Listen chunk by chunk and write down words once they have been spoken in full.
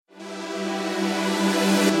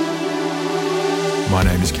My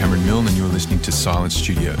name is Cameron Milne and you're listening to Silent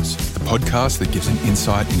Studios, the podcast that gives an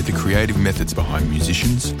insight into the creative methods behind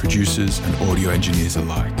musicians, producers and audio engineers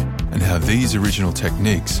alike, and how these original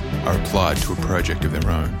techniques are applied to a project of their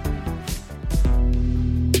own.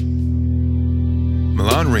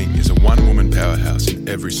 Milan Ring is a one-woman powerhouse in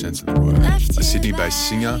every sense of the word. A Sydney-based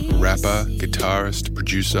singer, rapper, guitarist,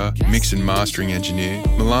 producer, mix and mastering engineer,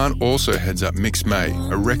 Milan also heads up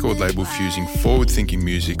MXMAY, a record label fusing forward-thinking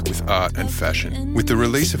music with art and fashion. With the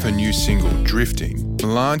release of her new single, Drifting,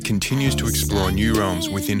 Milan continues to explore new realms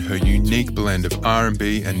within her unique blend of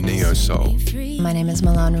R&B and neo-soul. My name is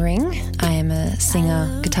Milan Ring. I am a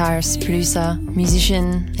singer, guitarist, producer,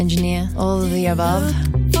 musician, engineer, all of the above.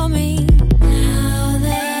 For me.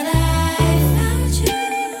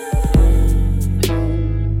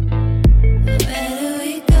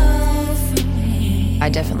 I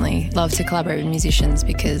definitely love to collaborate with musicians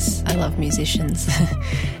because I love musicians.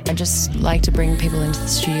 I just like to bring people into the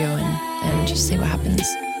studio and just see what happens.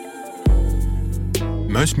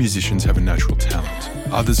 Most musicians have a natural talent.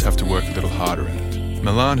 Others have to work a little harder at it.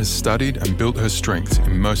 Milan has studied and built her strengths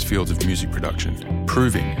in most fields of music production,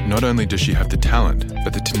 proving not only does she have the talent,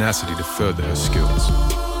 but the tenacity to further her skills.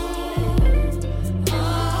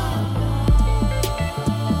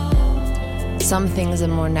 Some things are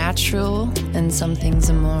more natural and some things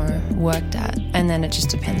are more worked at. And then it just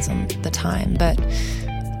depends on the time. But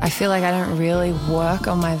I feel like I don't really work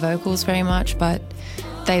on my vocals very much, but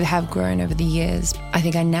they have grown over the years. I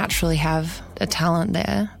think I naturally have a talent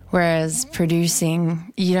there. Whereas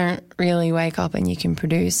producing, you don't really wake up and you can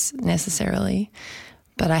produce necessarily.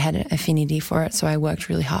 But I had an affinity for it, so I worked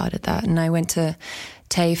really hard at that. And I went to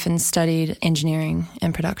TAFE and studied engineering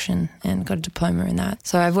and production and got a diploma in that.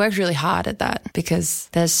 So I've worked really hard at that because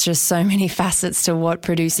there's just so many facets to what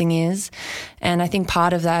producing is. And I think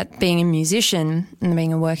part of that, being a musician and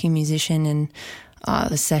being a working musician and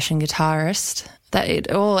the session guitarist, that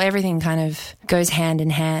everything kind of goes hand in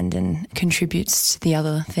hand and contributes to the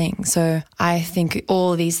other thing. So I think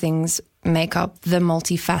all of these things make up the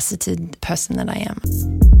multifaceted person that I am.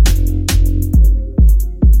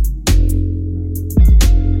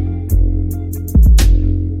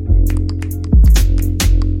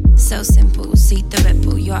 So simple, see the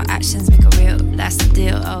ripple, your actions make it real, that's the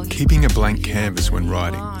deal. Oh, Keeping a blank canvas when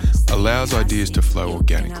writing allows ideas to flow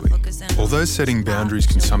organically. Although setting boundaries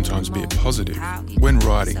can sometimes be a positive, when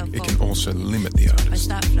writing it can also limit the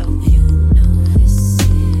artist.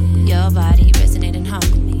 Your body resonate in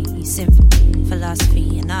harmony, symphony,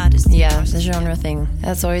 philosophy and artistry. Yeah, the genre thing,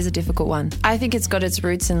 that's always a difficult one. I think it's got its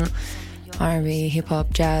roots in R&B,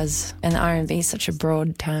 hip-hop, jazz, and R&B is such a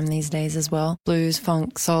broad term these days as well. Blues,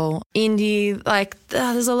 funk, soul, indie,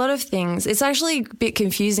 there's a lot of things. It's actually a bit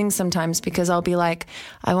confusing sometimes because I'll be like,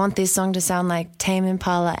 I want this song to sound like Tame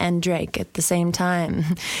Impala and Drake at the same time,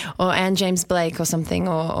 and James Blake or something,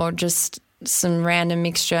 or just some random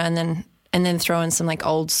mixture and then throw in some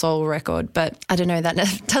old soul record. But I don't know,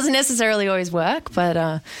 that doesn't necessarily always work, but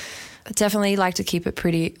I definitely like to keep it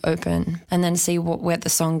pretty open and then see where the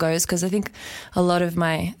song goes, because I think a lot of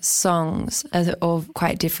my songs are all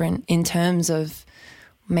quite different in terms of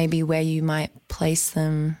maybe where you might place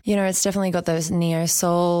them. You know, it's definitely got those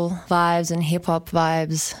neo-soul vibes and hip-hop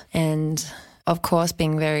vibes, and of course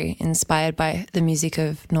being very inspired by the music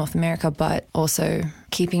of North America, but also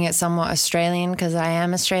keeping it somewhat Australian because I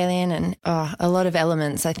am Australian, and a lot of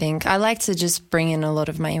elements, I think. I like to just bring in a lot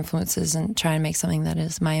of my influences and try and make something that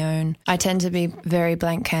is my own. I tend to be very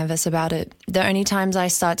blank canvas about it. The only times I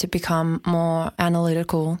start to become more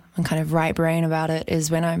analytical and kind of right brain about it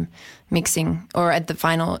is when I'm mixing or at the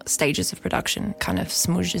final stages of production, kind of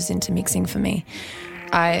smooches into mixing for me.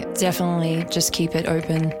 I definitely just keep it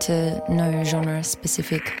open to no genre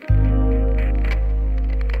specific.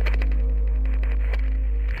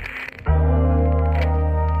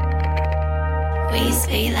 We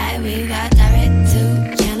speak like we got direct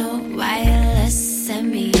to channel, wireless,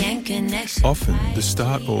 and connection. Often, the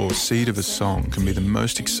start or seed of a song can be the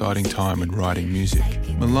most exciting time when writing music.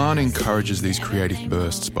 Milan encourages these creative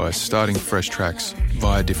bursts by starting fresh tracks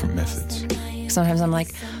via different methods. Sometimes I'm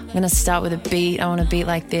like, I'm going to start with a beat. I want a beat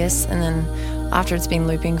like this. And then after it's been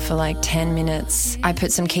looping for 10 minutes, I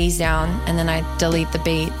put some keys down and then I delete the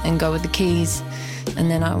beat and go with the keys. And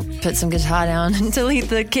then I'll put some guitar down and delete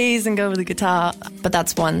the keys and go with the guitar. But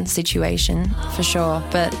that's one situation for sure.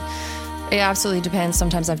 But it absolutely depends.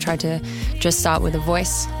 Sometimes I've tried to just start with a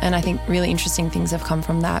voice. And I think really interesting things have come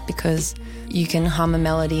from that because you can hum a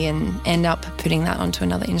melody and end up putting that onto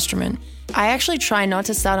another instrument. I actually try not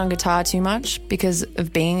to start on guitar too much because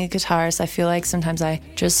of being a guitarist. I feel like sometimes I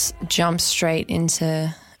just jump straight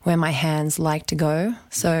into where my hands like to go.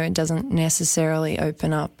 So it doesn't necessarily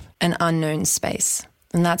open up an unknown space.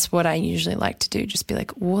 And that's what I usually like to do, just be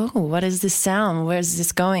like, whoa, what is this sound? Where is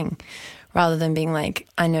this going? Rather than being like,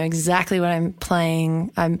 I know exactly what I'm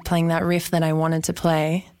playing. I'm playing that riff that I wanted to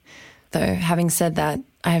play. Though having said that,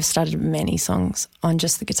 I have started many songs on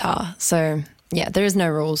just the guitar. So yeah, there is no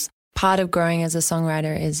rules. Part of growing as a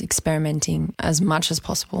songwriter is experimenting as much as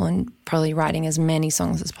possible and probably writing as many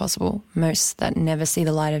songs as possible, most that never see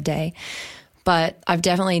the light of day. But I've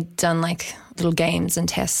definitely done like little games and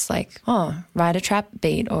tests like, write a trap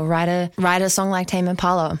beat or write a song like Tame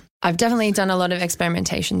Impala. I've definitely done a lot of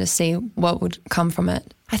experimentation to see what would come from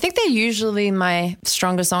it. I think they're usually my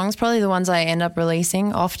stronger songs, probably the ones I end up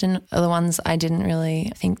releasing. Often are the ones I didn't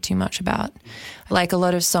really think too much about. Like a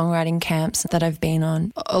lot of songwriting camps that I've been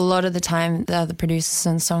on, a lot of the time the other producers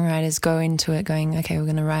and songwriters go into it going, okay, we're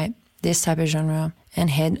going to write this type of genre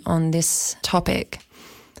and head on this topic.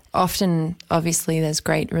 Often, obviously, there's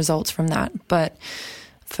great results from that. But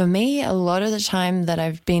for me, a lot of the time that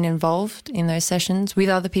I've been involved in those sessions with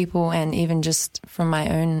other people and even just from my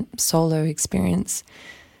own solo experience,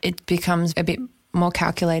 it becomes a bit more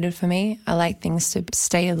calculated for me. I like things to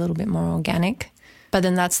stay a little bit more organic. But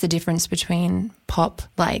then that's the difference between pop,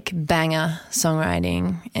 like banger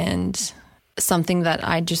songwriting, and something that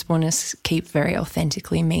I just want to keep very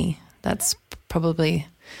authentically me. That's probably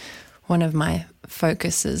one of my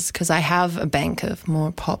focuses, because I have a bank of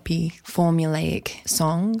more poppy, formulaic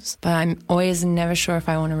songs, but I'm always never sure if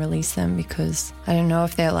I want to release them because I don't know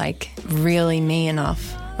if they're like really me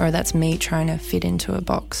enough or that's me trying to fit into a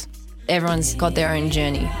box. Everyone's got their own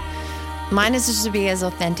journey. Mine is just to be as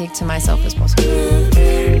authentic to myself as possible. Not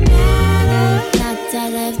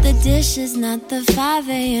that left the dishes, not the 5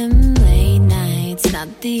 a.m. late nights,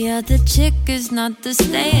 not the other chickers, not the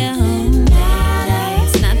stay-at-home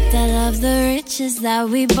nights, not that love the riches that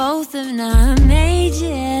we both have not made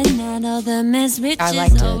yet, not all the mess riches. I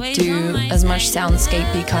like to do as much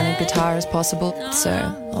soundscapey kind of guitar as possible, so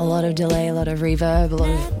a lot of delay, a lot of reverb, a lot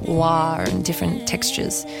of wah and different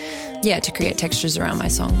textures. Yeah, to create textures around my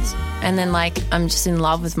songs. And then I'm just in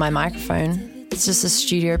love with my microphone. It's just a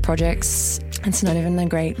studio project. It's not even a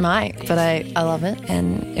great mic, but I love it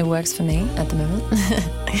and it works for me at the moment.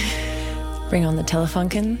 Bring on the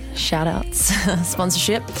Telefunken, shout outs,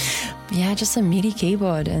 sponsorship. Yeah, just a MIDI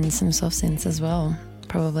keyboard and some soft synths as well,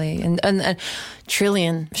 probably. And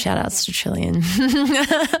Trillion, shout outs to Trillion.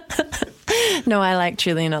 No, I like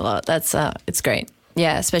Trillion a lot. It's great.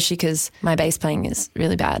 Yeah, especially because my bass playing is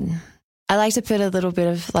really bad. I like to put a little bit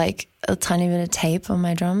of a tiny bit of tape on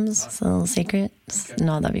my drums. It's a little secret. It's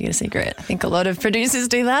not that big a secret. I think a lot of producers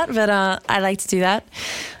do that, but I like to do that.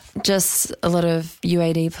 Just a lot of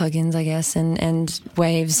UAD plugins, I guess, and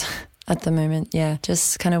waves at the moment. Yeah,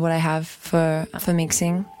 just kind of what I have for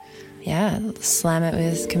mixing. Yeah, slam it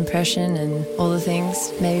with compression and all the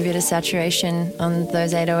things. Maybe a bit of saturation on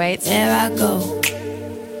those 808s. There I go,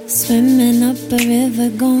 swimming up a river,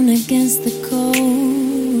 going against the cold.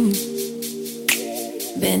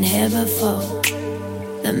 Been here before.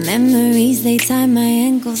 The memories, they tie my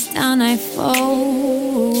ankles down, I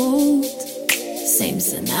fold. Same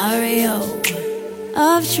scenario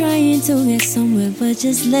of trying to get somewhere but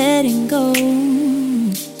just letting go.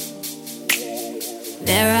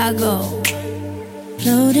 There I go,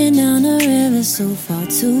 floating down a river so far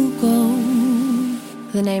to go.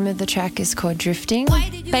 The name of the track is called Drifting.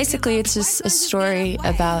 Basically, it's just a story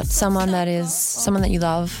about someone that you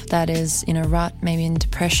love that is in a rut, maybe in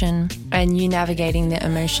depression, and you navigating the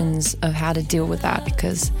emotions of how to deal with that,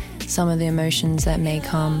 because some of the emotions that may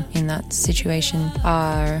come in that situation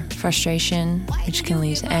are frustration, which can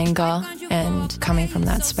lead to anger, and coming from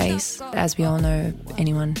that space. As we all know,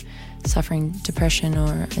 anyone suffering depression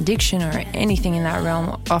or addiction or anything in that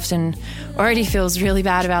realm often already feels really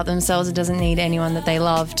bad about themselves. It doesn't need anyone that they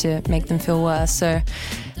love to make them feel worse. So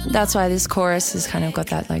that's why this chorus has kind of got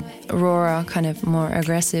that raw, kind of more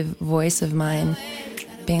aggressive voice of mine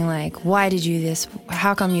being like, why did you do this?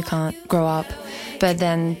 How come you can't grow up? But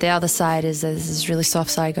then the other side is there's this really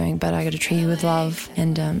soft side going, but I got to treat you with love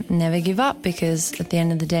and never give up, because at the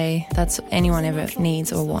end of the day, that's what anyone ever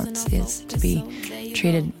needs or wants, is to be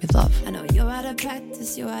treated with love.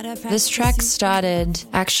 This track started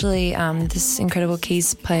actually this incredible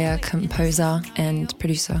keys player, composer and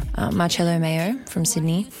producer, Marcello Mayo from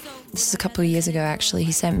Sydney. This is a couple of years ago actually.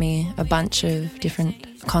 He sent me a bunch of different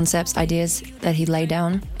concepts, ideas that he'd laid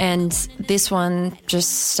down, and this one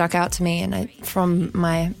just stuck out to me. And from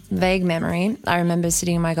my vague memory, I remember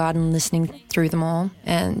sitting in my garden listening through them all,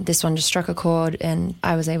 and this one just struck a chord and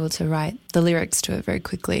I was able to write the lyrics to it very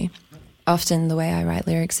quickly. often the way I write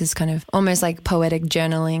lyrics is kind of almost like poetic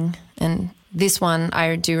journaling. And this one,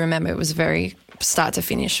 I do remember it was very start to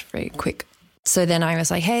finish, very quick. So then I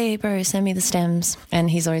was like, hey, bro, send me the stems. And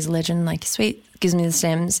he's always a legend, like, sweet, gives me the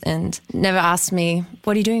stems and never asks me,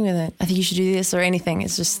 what are you doing with it? I think you should do this or anything.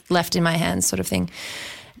 It's just left in my hands sort of thing.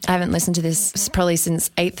 I haven't listened to this probably since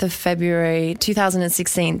 8th of February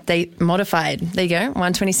 2016. They modified. There you go,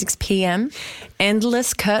 1:26 p.m.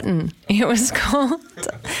 Endless Curtain. It was called.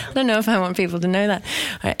 I don't know if I want people to know that.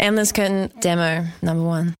 All right, Endless Curtain demo number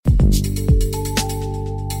 1.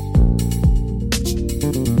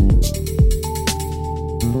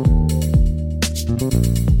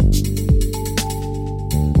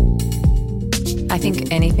 I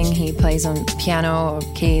think anything he plays on piano or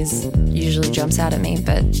keys usually jumps out at me,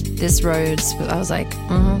 but this Rhodes, I was like,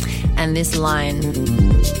 and this line.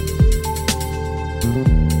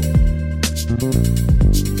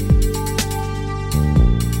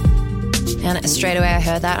 And straight away I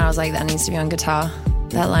heard that and I was like, that needs to be on guitar.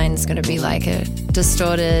 That line's going to be like a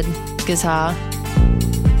distorted guitar.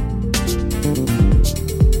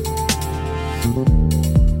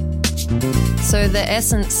 So the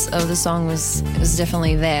essence of the song was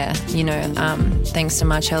definitely there, you know, thanks to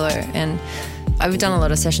Marcello. And I've done a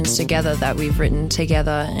lot of sessions together that we've written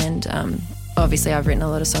together, and obviously I've written a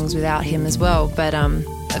lot of songs without him as well. But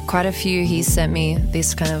quite a few, he sent me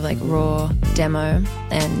this kind of like raw demo,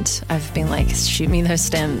 and I've been like, shoot me those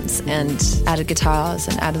stems, and added guitars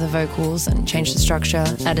and added the vocals and changed the structure,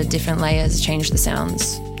 added different layers, changed the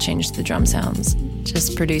sounds, changed the drum sounds,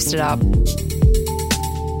 just produced it up.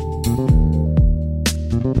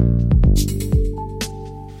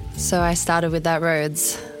 So I started with that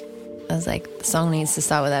Rhodes. I was like, the song needs to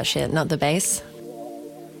start with that shit, not the bass.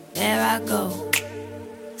 There I go,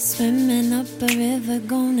 swimming up a river,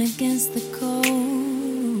 going against the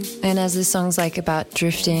cold. And as this song's like about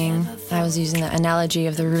drifting, I was using the analogy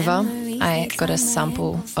of the river. I got a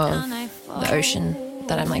sample of the ocean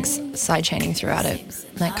that I'm like side chaining throughout it.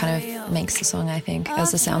 And that kind of makes the song, I think,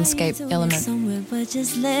 as a soundscape element. But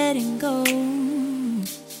just letting go.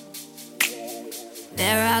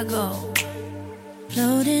 There I go,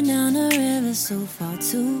 floating down a river so far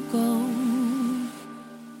to go.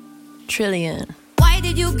 Trillion. Why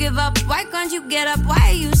did you give up? Why can't you get up? Why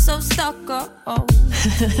are you so stuck? Oh.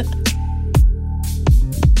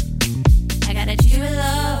 I gotta treat you with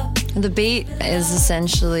love. The beat is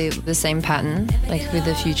essentially the same pattern, like with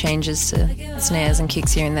a few changes to snares and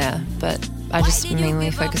kicks here and there, but I just mainly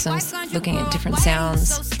focus on looking at different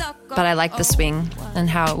sounds. But I like the swing and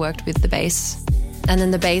how it worked with the bass. And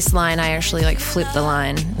then the bass line, I actually like flip the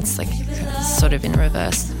line. It's like sort of in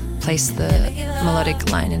reverse. Place the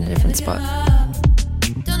melodic line in a different spot.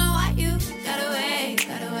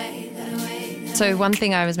 So one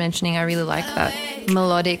thing I was mentioning, I really like that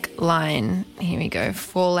melodic line. Here we go,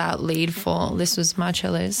 fall out, lead fall. This was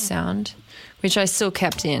Marcello's sound, which I still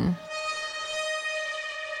kept in.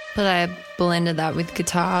 But I blended that with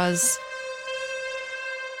guitars.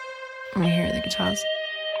 And here are the guitars.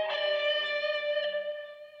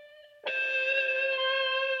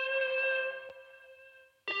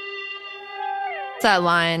 That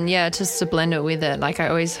line, yeah, just to blend it with it. Like I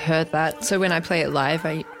always heard that. So when I play it live,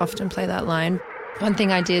 I often play that line. One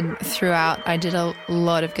thing I did throughout, I did a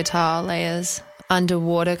lot of guitar layers,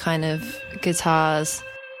 underwater kind of guitars,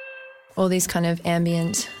 all these kind of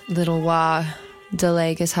ambient little wah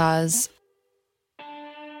delay guitars.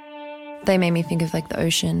 They made me think of like the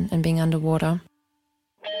ocean and being underwater.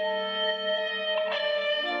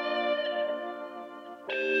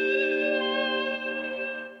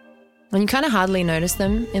 And you kind of hardly notice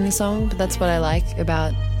them in the song, but that's what I like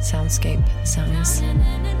about soundscape sounds.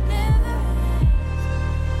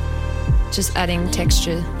 Just adding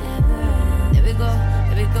texture. There we go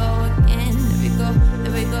again. There we go,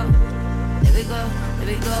 there we go. There we go, there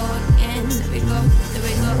we go again. There we go, there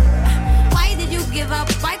we go. Why did you give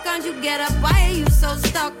up? Why can't you get up? Why are you so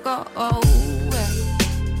stuck?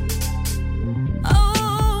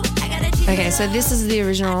 Okay, so this is the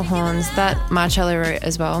original horns that Marcello wrote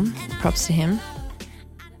as well. Props to him.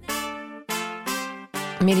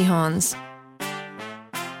 MIDI horns.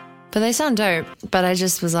 But they sound dope. But I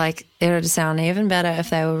just was like, it would sound even better if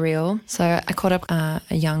they were real. So I caught up a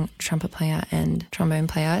young trumpet player and trombone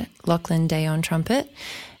player, Lachlan Day on trumpet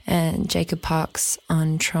and Jacob Parks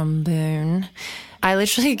on trombone. I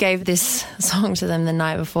literally gave this song to them the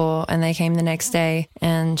night before and they came the next day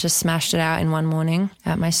and just smashed it out in one morning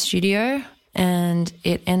at my studio, and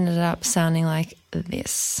it ended up sounding like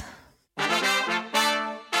this.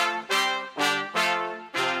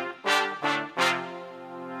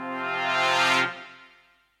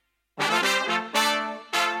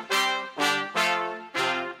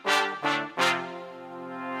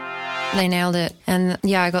 They nailed it. And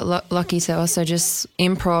yeah, I got lucky to also just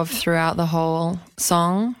improv throughout the whole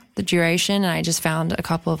song, the duration, and I just found a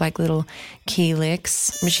couple of like little key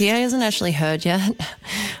licks, which he hasn't actually heard yet.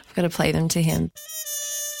 I've got to play them to him.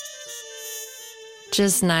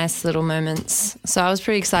 Just nice little moments. So I was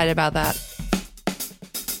pretty excited about that.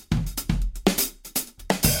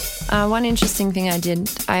 One interesting thing I did,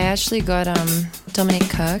 I actually got Dominic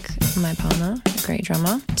Kirk, my partner, a great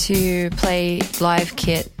drummer, to play live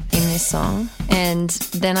kit in this song. And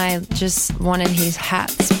then I just wanted his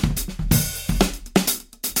hats.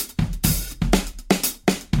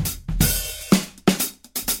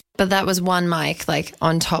 But that was one mic, like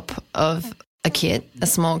on top of a kit, a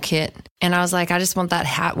small kit. And I was like, I just want that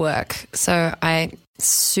hat work. So I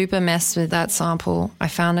super messed with that sample. I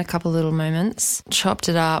found a couple little moments, chopped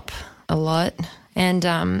it up a lot,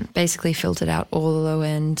 and basically filtered out all the low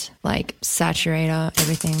end, like saturator,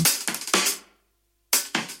 everything.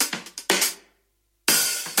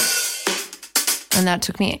 And that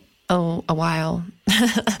took me a while.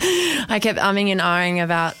 I kept umming and ahhing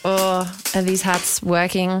about, are these hats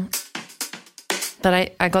working?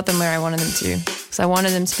 But I got them where I wanted them to. So I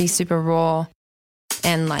wanted them to be super raw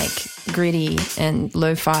and like gritty and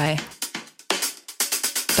lo-fi,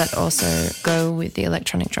 but also go with the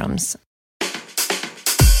electronic drums.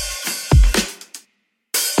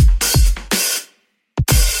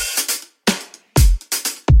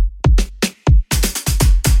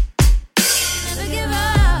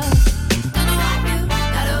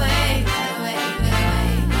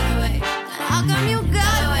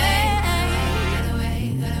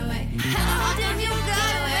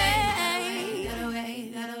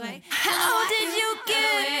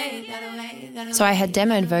 So I had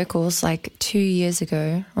demoed vocals like 2 years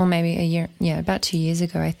ago, or maybe a year, about 2 years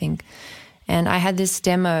ago, I think. And I had this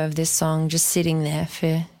demo of this song just sitting there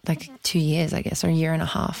for like 2 years, I guess, or a year and a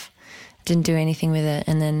half. Didn't do anything with it.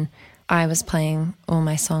 And then I was playing all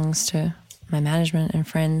my songs to my management and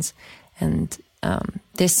friends, and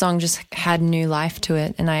this song just had new life to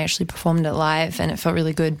it, and I actually performed it live, and it felt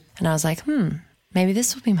really good. And I was like, maybe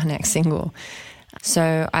this will be my next single.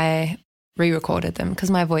 So I re-recorded them because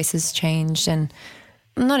my voice has changed, and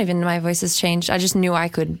not even my voice has changed. I just knew I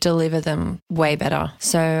could deliver them way better.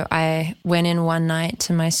 So I went in one night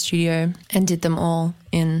to my studio and did them all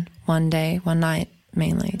in one day, one night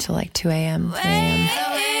mainly, till like 2 a.m., 3 a.m.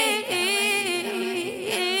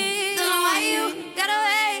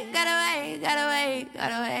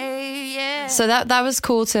 So that was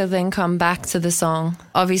cool to then come back to the song.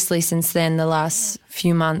 Obviously, since then, the last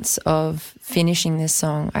few months of finishing this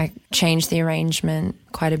song, I changed the arrangement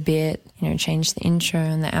quite a bit, changed the intro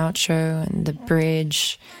and the outro and the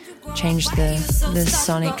bridge, changed the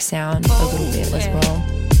sonic sound a little bit as well.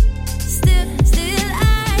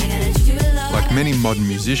 Like many modern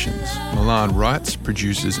musicians, Milan writes,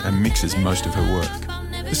 produces and mixes most of her work.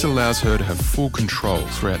 This allows her to have full control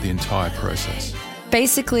throughout the entire process.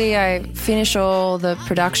 Basically, I finish all the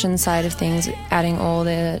production side of things, adding all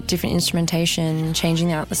the different instrumentation,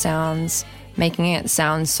 changing out the sounds, making it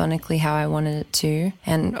sound sonically how I wanted it to,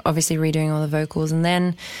 and obviously redoing all the vocals. And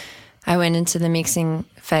then I went into the mixing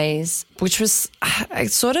phase, which was,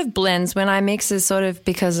 it sort of blends. When I mix, is sort of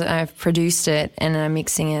because I've produced it and I'm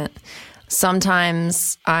mixing it.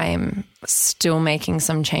 Sometimes I'm still making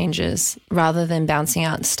some changes rather than bouncing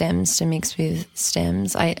out stems to mix with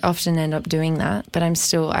stems. I often end up doing that, but I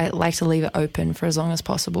like to leave it open for as long as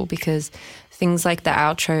possible because things like the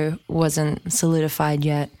outro wasn't solidified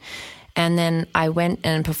yet. And then I went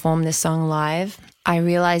and performed this song live. I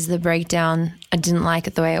realized the breakdown, I didn't like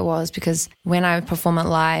it the way it was, because when I perform it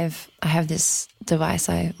live, I have this device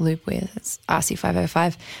I loop with. It's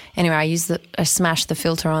RC505. Anyway, I smashed the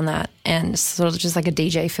filter on that, and it's sort of just like a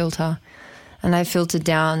DJ filter. And I filtered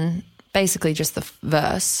down basically just the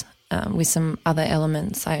verse with some other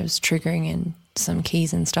elements I was triggering in some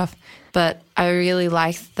keys and stuff. But I really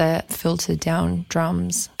liked the filtered down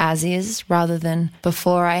drums as is, rather than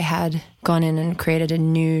before I had gone in and created a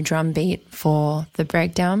new drum beat for the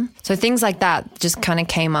breakdown. So things like that just kind of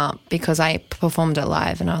came up because I performed it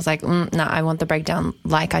live, and I was like, no, I want the breakdown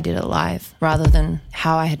like I did it live rather than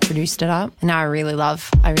how I had produced it up. And now I really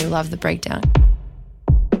love the breakdown.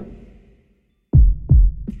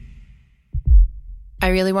 I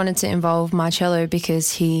really wanted to involve Marcello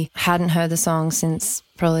because he hadn't heard the song since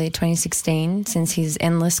probably 2016, since his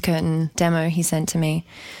Endless Curtain demo he sent to me.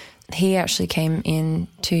 He actually came in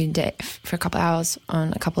for a couple of hours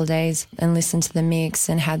on a couple of days and listened to the mix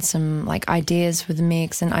and had some like ideas for the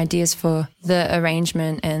mix and ideas for the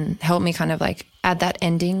arrangement, and helped me kind of like add that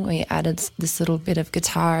ending. We added this little bit of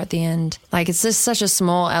guitar at the end. Like, it's just such a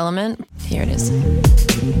small element. Here it is.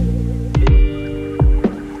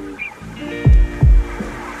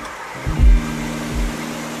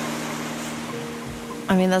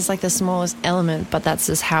 mean, that's like the smallest element, but that's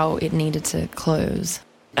just how it needed to close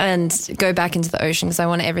and go back into the ocean, because I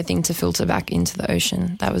wanted everything to filter back into the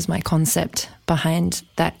ocean. That was my concept behind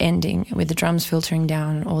that ending, with the drums filtering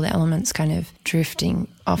down and all the elements kind of drifting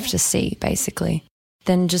off to sea, basically.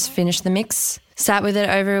 Then just finished the mix, sat with it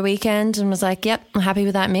over a weekend and was like, yep, I'm happy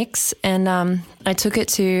with that mix. And I took it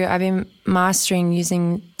to, I've been mastering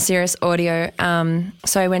using Cirrus Audio.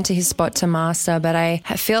 So I went to his spot to master, but I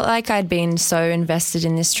felt like I'd been so invested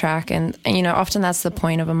in this track. And, you know, often that's the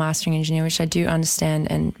point of a mastering engineer, which I do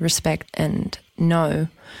understand and respect and know,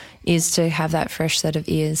 is to have that fresh set of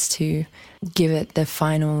ears to give it the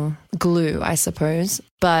final glue, I suppose.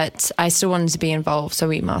 But I still wanted to be involved, so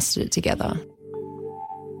we mastered it together.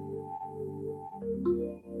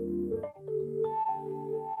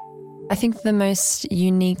 I think the most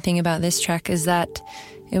unique thing about this track is that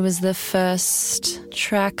it was the first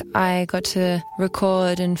track I got to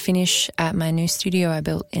record and finish at my new studio I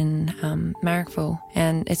built in Marrickville.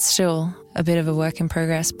 And it's still a bit of a work in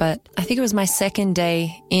progress, but I think it was my second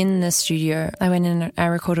day in the studio. I went in and I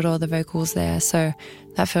recorded all the vocals there, so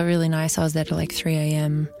that felt really nice. I was there till like 3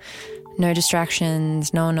 a.m. No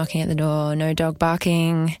distractions, no one knocking at the door, no dog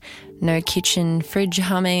barking, no kitchen fridge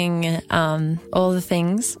humming, all the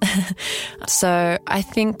things. So I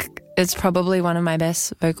think it's probably one of my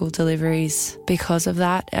best vocal deliveries because of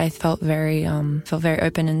that. I felt very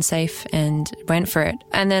open and safe and went for it.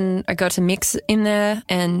 And then I got to mix in there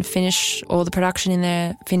and finish all the production in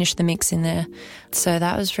there, finish the mix in there. So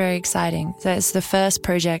that was very exciting. So it's the first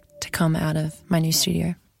project to come out of my new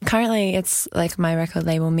studio. Currently, it's like my record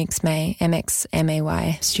label, MXMAY,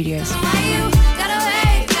 MXMAY Studios.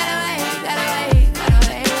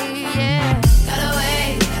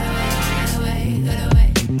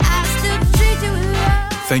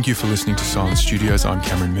 Thank you for listening to Silent Studios. I'm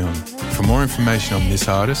Cameron Milne. For more information on this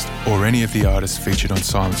artist or any of the artists featured on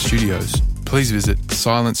Silent Studios, please visit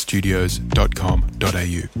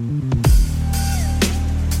silentstudios.com.au.